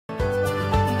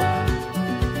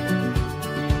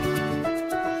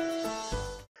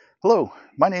Hello,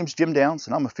 my name's Jim Downs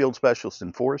and I'm a field specialist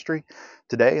in forestry.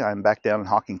 Today I'm back down in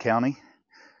Hocking County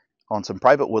on some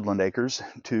private woodland acres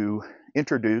to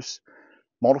introduce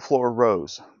Multiflora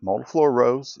Rose. Multiflora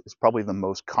Rose is probably the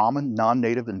most common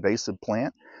non-native invasive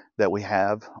plant that we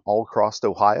have all across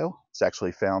Ohio. It's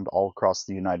actually found all across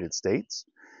the United States.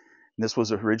 And this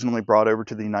was originally brought over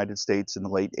to the United States in the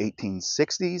late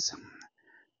 1860s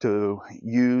to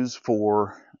use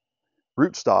for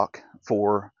rootstock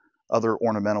for other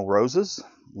ornamental roses.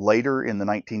 Later in the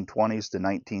 1920s to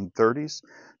 1930s,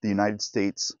 the United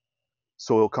States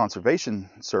Soil Conservation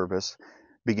Service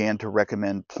began to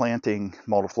recommend planting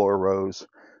Multiflora Rose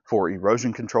for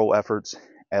erosion control efforts,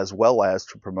 as well as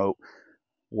to promote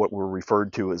what were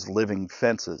referred to as living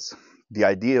fences. The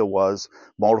idea was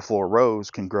Multiflora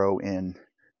Rose can grow in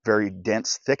very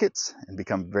dense thickets and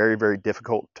become very, very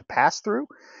difficult to pass through.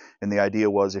 And the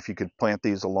idea was if you could plant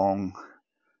these along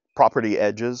property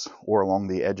edges or along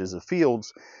the edges of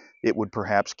fields, it would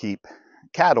perhaps keep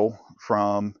cattle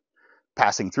from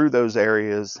passing through those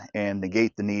areas and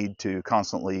negate the need to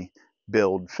constantly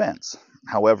build fence.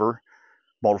 However,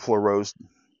 Multiflora Rose,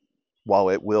 while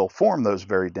it will form those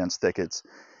very dense thickets,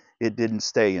 it didn't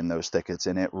stay in those thickets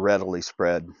and it readily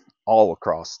spread all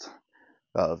across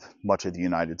of much of the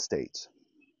United States.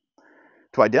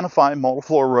 To identify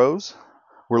Multiflora Rose,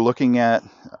 we're looking at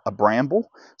a bramble,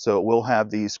 so it will have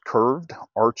these curved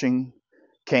arching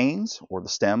canes or the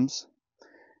stems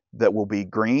that will be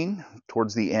green.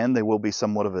 Towards the end, they will be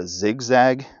somewhat of a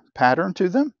zigzag pattern to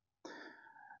them.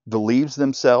 The leaves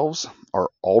themselves are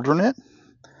alternate.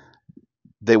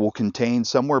 They will contain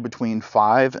somewhere between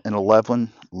 5 and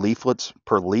 11 leaflets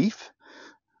per leaf.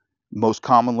 Most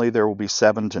commonly, there will be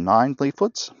 7 to 9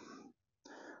 leaflets.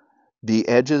 The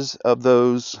edges of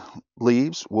those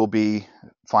leaves will be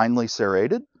finely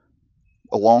serrated.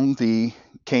 Along the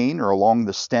cane or along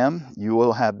the stem, you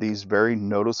will have these very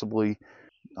noticeably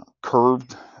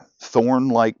curved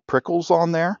thorn-like prickles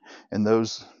on there, and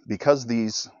those, because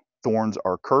these thorns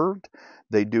are curved,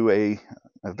 they do a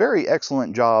very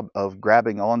excellent job of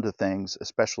grabbing onto things,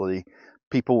 especially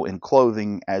people in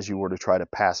clothing, as you were to try to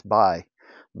pass by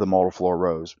the Multiflora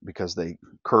Rose, because they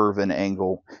curve and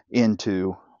angle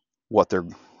into what they're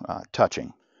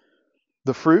touching.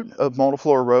 The fruit of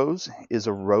Multiflora Rose is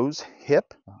a rose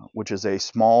hip, which is a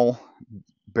small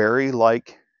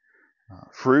berry-like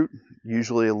fruit,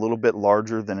 usually a little bit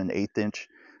larger than an 1/8 inch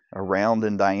around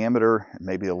in diameter,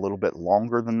 maybe a little bit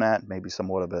longer than that, maybe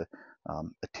somewhat of a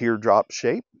teardrop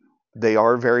shape. They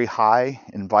are very high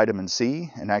in vitamin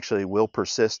C and actually will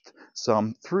persist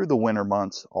some through the winter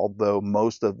months, although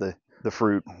most of the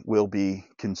fruit will be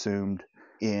consumed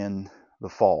in the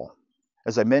fall.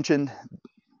 As I mentioned,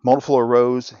 Multiflora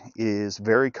Rose is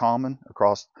very common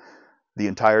across the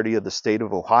entirety of the state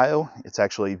of Ohio. It's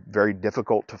actually very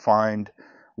difficult to find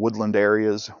woodland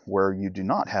areas where you do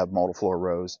not have Multiflora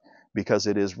Rose because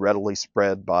it is readily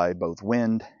spread by both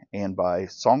wind and by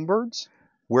songbirds.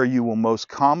 Where you will most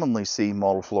commonly see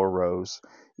Multiflora Rose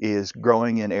is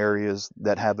growing in areas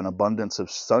that have an abundance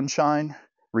of sunshine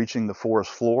reaching the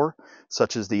forest floor,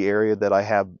 such as the area that I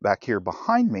have back here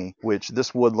behind me, which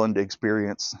this woodland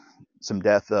experienced some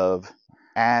death of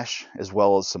ash as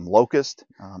well as some locust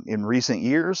in recent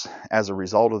years. As a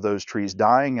result of those trees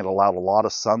dying, it allowed a lot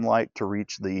of sunlight to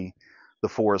reach the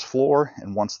forest floor,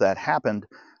 and once that happened,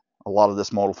 a lot of this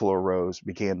Multiflora Rose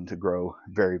began to grow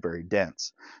very, very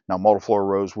dense. Now, Multiflora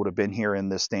Rose would have been here in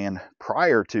this stand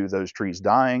prior to those trees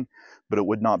dying, but it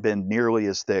would not have been nearly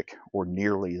as thick or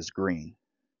nearly as green.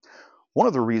 One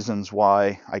of the reasons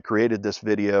why I created this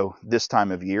video this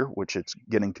time of year, which it's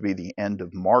getting to be the end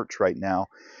of March right now,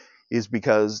 is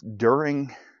because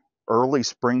during early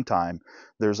springtime,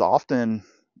 there's often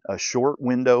a short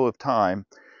window of time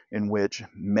in which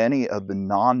many of the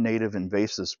non-native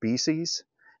invasive species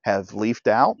have leafed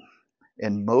out,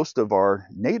 and most of our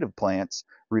native plants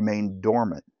remain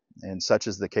dormant. And such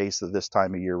is the case of this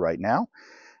time of year right now.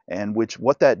 And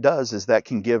what that does is that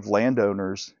can give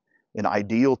landowners an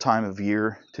ideal time of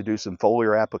year to do some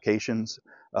foliar applications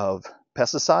of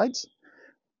pesticides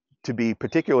to be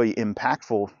particularly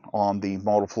impactful on the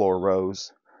Multiflora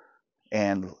Rose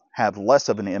and have less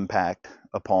of an impact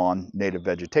upon native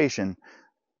vegetation,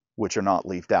 which are not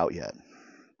leafed out yet.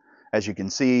 As you can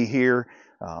see here,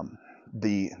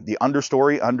 the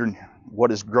understory, under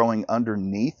what is growing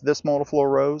underneath this Multiflora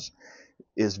Rose,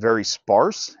 is very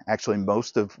sparse. Actually,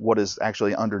 most of what is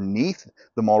actually underneath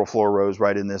the Multiflora Rose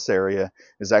right in this area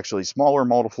is actually smaller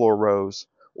Multiflora Rose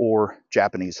or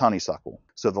Japanese honeysuckle.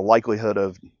 So the likelihood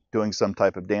of doing some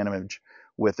type of damage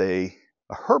with a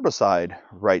herbicide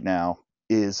right now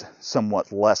is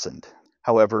somewhat lessened.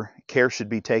 However, care should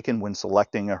be taken when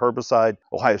selecting a herbicide.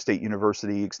 Ohio State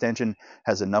University Extension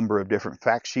has a number of different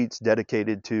fact sheets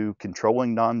dedicated to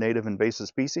controlling non-native invasive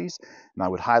species, and I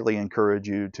would highly encourage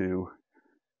you to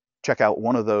check out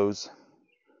one of those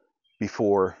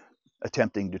before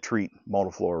attempting to treat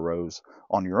Multiflora Rose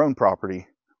on your own property,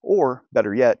 or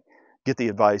better yet, get the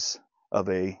advice of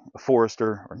a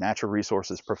forester or natural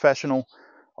resources professional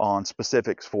on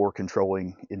specifics for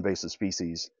controlling invasive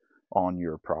species on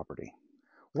your property.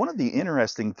 One of the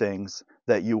interesting things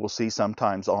that you will see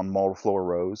sometimes on Multiflora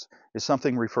Rose is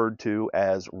something referred to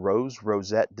as rose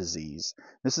rosette disease.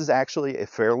 This is actually a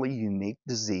fairly unique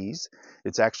disease.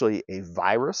 It's actually a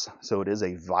virus, so it is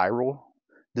a viral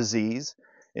disease,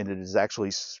 and it is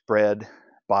actually spread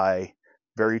by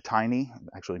very tiny,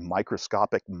 actually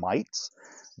microscopic mites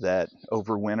that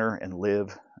overwinter and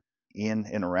live in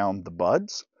and around the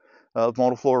buds of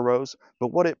Multiflora Rose.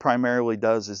 But what it primarily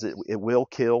does is it will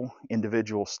kill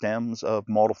individual stems of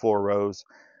Multiflora Rose.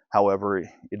 However,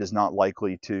 it is not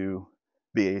likely to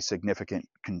be a significant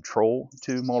control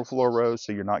to Multiflora Rose,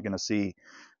 so you're not going to see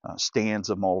stands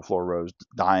of Multiflora Rose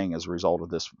dying as a result of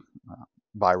this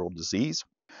viral disease.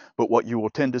 But what you will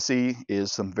tend to see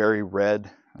is some very red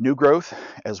new growth,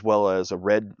 as well as a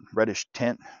reddish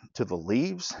tint to the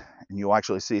leaves, and you'll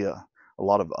actually see a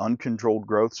lot of uncontrolled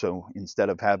growth. So instead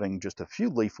of having just a few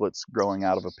leaflets growing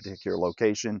out of a particular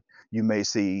location, you may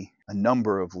see a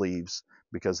number of leaves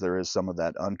because there is some of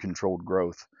that uncontrolled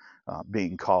growth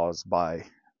being caused by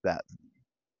that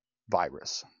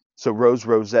virus. So rose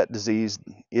rosette disease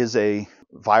is a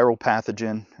viral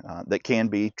pathogen that can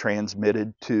be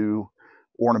transmitted to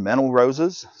ornamental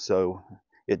roses. So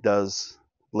it does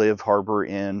harbor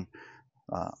in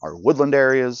our woodland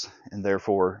areas, and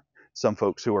therefore some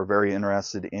folks who are very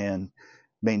interested in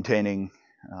maintaining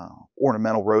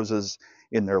ornamental roses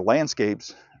in their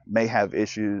landscapes may have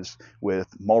issues with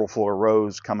Multiflora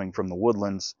Rose coming from the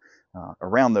woodlands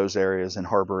around those areas and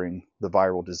harboring the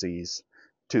viral disease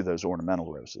to those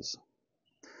ornamental roses.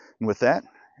 And with that,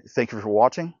 thank you for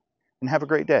watching and have a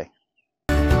great day.